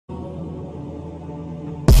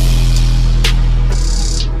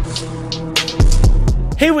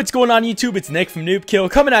Hey, what's going on YouTube? It's Nick from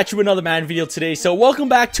Noobkill coming at you with another Madden video today. So welcome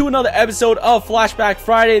back to another episode of Flashback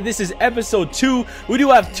Friday. This is episode 2. We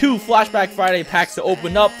do have 2 Flashback Friday packs to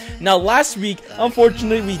open up. Now last week,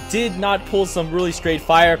 unfortunately, we did not pull some really straight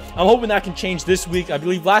fire. I'm hoping that can change this week. I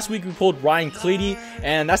believe last week we pulled Ryan Clady,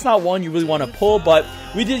 and that's not one you really want to pull, but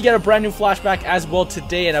we did get a brand new flashback as well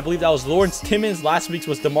today, and I believe that was Lawrence Timmons. Last week's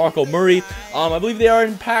was DeMarco Murray. I believe they are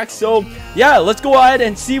in packs, so yeah, let's go ahead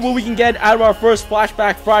and see what we can get out of our first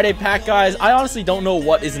Flashback Friday pack, guys. I honestly don't know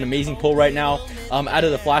what is an amazing pull right now out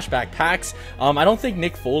of the flashback packs. I don't think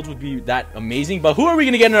Nick Foles would be that amazing, but who are we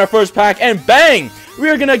gonna get in our first pack? And bang, we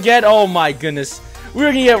are gonna get, oh my goodness, we're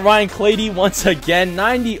gonna get Ryan Clady once again,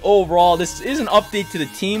 90 overall. This is an update to the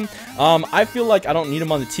team. I feel like I don't need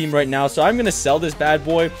him on the team right now, so I'm gonna sell this bad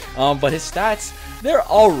boy. But his stats, they're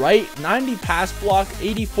alright. 90 pass block,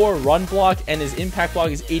 84 run block, and his impact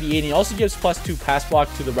block is 88. And he also gives +2 pass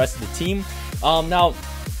block to the rest of the team. Now,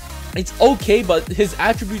 it's okay, but his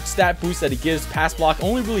attribute stat boost that he gives, pass block,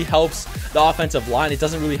 only really helps the offensive line. It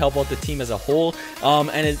doesn't really help out the team as a whole,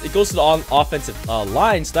 and it goes to the offensive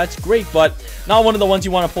line, so that's great, but not one of the ones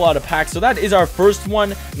you want to pull out of pack. So that is our first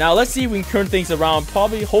one. Now let's see if we can turn things around.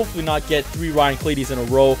 Probably, hopefully not get 3 Ryan Cladys in a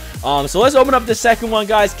row. So let's open up the second one,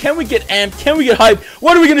 guys. Can we get amped? Can we get hyped?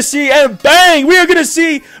 What are we gonna see? And bang, we're gonna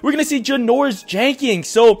see Janoris Jenkins.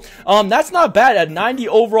 So that's not bad at 90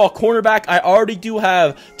 overall cornerback. I already do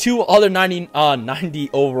have 2 other 90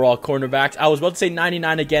 overall cornerbacks. I was about to say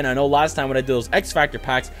 99 again. I know last time when I did those X Factor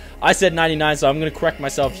packs, I said 99, so I'm going to correct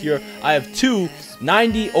myself here. I have 2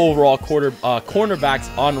 90 overall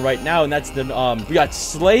cornerbacks on right now, and that's the we got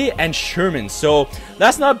Slay and Sherman, so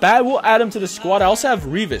that's not bad. We'll add them to the squad. I also have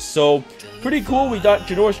Revis, so pretty cool. We got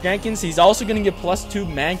Janoris Jenkins. He's also going to get +2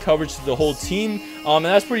 man coverage to the whole team, and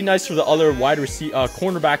that's pretty nice for the other wide receiver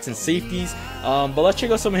cornerbacks and safeties. But let's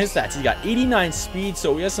check out some of his stats. He got 89 speed,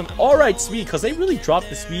 so he has some alright speed, because they really dropped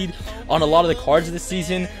the speed on a lot of the cards this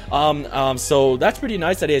season. So that's pretty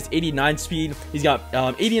nice that he has 89 speed. He's got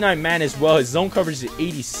 89 man as well. His zone coverage is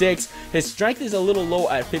 86. His strength is a little low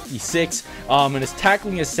at 56, and his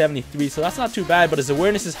tackling is 73, so that's not too bad. But his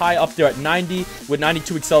awareness is high up there at 90 with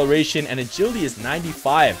 92 acceleration, and agility is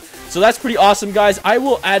 95. So that's pretty awesome, guys. I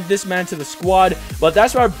will add this man to the squad, but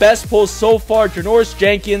that's our best pull so far, Janoris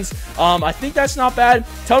Jenkins. I think that's not bad.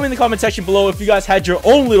 Tell me in the comment section below if you guys had your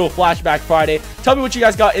own little Flashback Friday. Tell me what you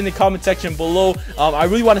guys got in the comment section below. I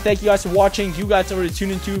really want to thank you guys for watching. You guys are already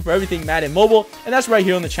tuned into for everything Madden Mobile, and that's right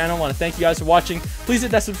here on the channel. I want to thank you guys for watching. Please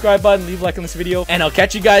hit that subscribe button, leave a like on this video, and I'll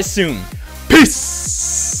catch you guys soon. Peace!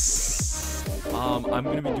 I'm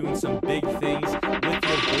going to be doing some big things with your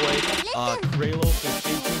boy, Kralo,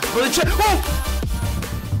 for the chat.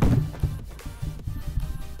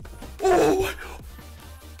 Oh!